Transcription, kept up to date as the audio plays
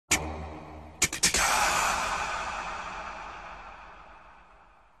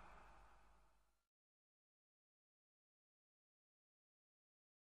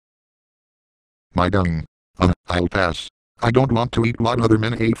my dung. I'll pass. I don't want to eat what other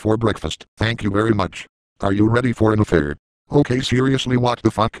men ate for breakfast, thank you very much. Are you ready for an affair? Okay, seriously, what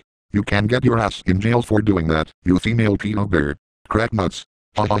the fuck? You can get your ass in jail for doing that, you female peanut bear. Crack nuts.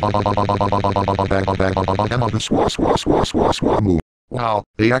 Wow,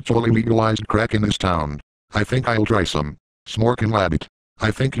 they actually legalized crack in this town. I think I'll try some. Smork and Labbit. I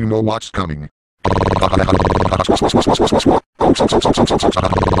think you know what's coming.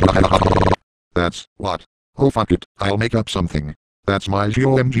 That's what. Oh fuck it, I'll make up something. That's my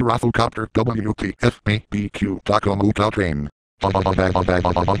GOMG Rafflecopter WTF BQ Taco Muta train.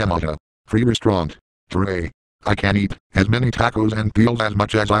 Free restaurant. Hooray. I can eat as many tacos and peels as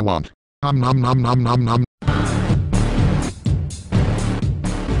much as I want. Nom nom nom nom nom nom.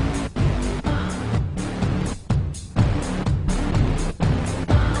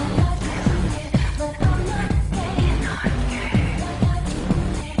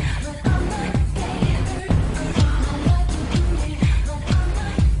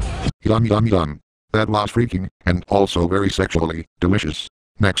 Yum yum yum. That was freaking, and also very sexually, delicious.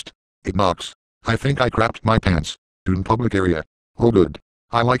 Next. It knocks. I think I crapped my pants. In public area. Oh good.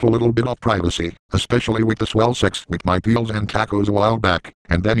 I like a little bit of privacy, especially with the swell sex with my peels and tacos a while back,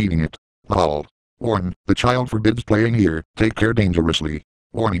 and then eating it. Lol. Warn, the child forbids playing here, take care dangerously.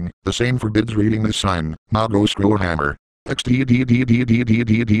 Warning, the same forbids reading this sign, now go screw or hammer.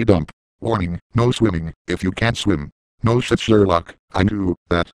 XDDDDDDDD dump. Warning, no swimming, if you can't swim. No shit Sherlock, I knew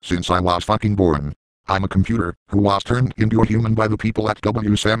that since I was fucking born. I'm a computer who was turned into a human by the people at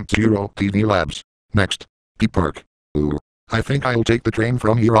WSM0 TV Labs. Next. Peep Park. Ooh. I think I'll take the train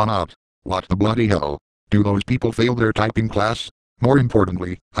from here on out. What the bloody hell? Do those people fail their typing class? More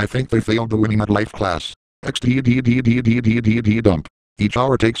importantly, I think they failed the winning at life class. XDDDDDDDD dump. Each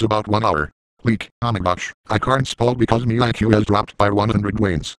hour takes about 1 hour. Leak. Oh my gosh, I can't spell because my IQ has dropped by 100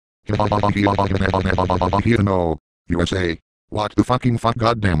 wanes. No. USA. What the fucking fuck,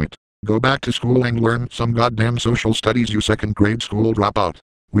 goddammit. Go back to school and learn some goddamn social studies, you second grade school dropout.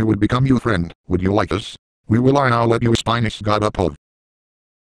 We would become your friend, would you like us? We will now let you spinous god up of.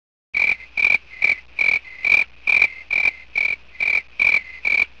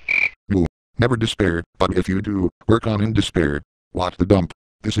 You never despair, but if you do, work on in despair. What the dump.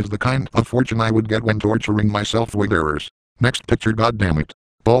 This is the kind of fortune I would get when torturing myself with errors. Next picture, goddammit.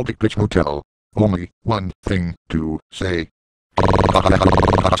 Baltic Beach Hotel. Only one thing to say.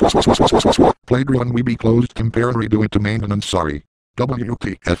 Playground we be closed, compare and redo it to maintenance, sorry.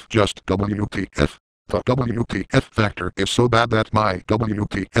 WTF, just WTF. The WTF factor is so bad that my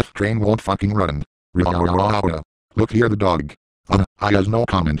WTF train won't fucking run. Look here, the dog. I has no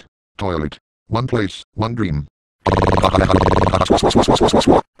comment. Toilet. One place, one dream.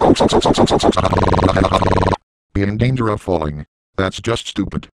 Be in danger of falling. That's just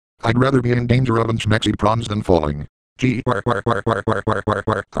stupid. I'd rather be in danger of schmexy prawns than falling. It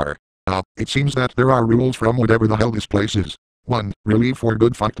seems that there are rules from whatever the hell this place is. 1. Relief for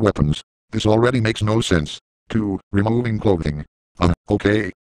good fucked weapons. This already makes no sense. 2. Removing clothing.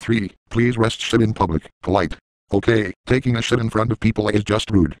 Okay. 3. Please rest shit in public. Polite. Okay. Taking a shit in front of people is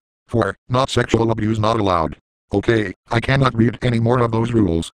just rude. 4. Not sexual abuse not allowed. Okay. I cannot read any more of those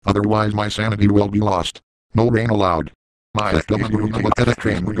rules, otherwise my sanity will be lost. No rain allowed. My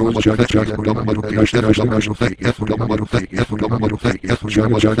train goes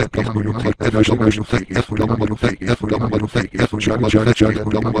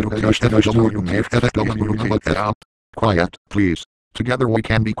quiet, please. Together we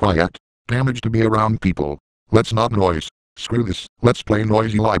can be quiet. Damage to be around people. Let's not noise. Screw this. Let's play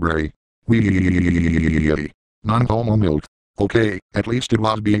noisy library. Non-homo milk. Okay, at least it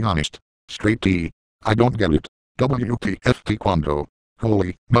was being honest. Straight T. I don't get it. WTF Taekwondo.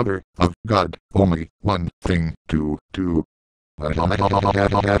 Holy mother of God, only one thing to do.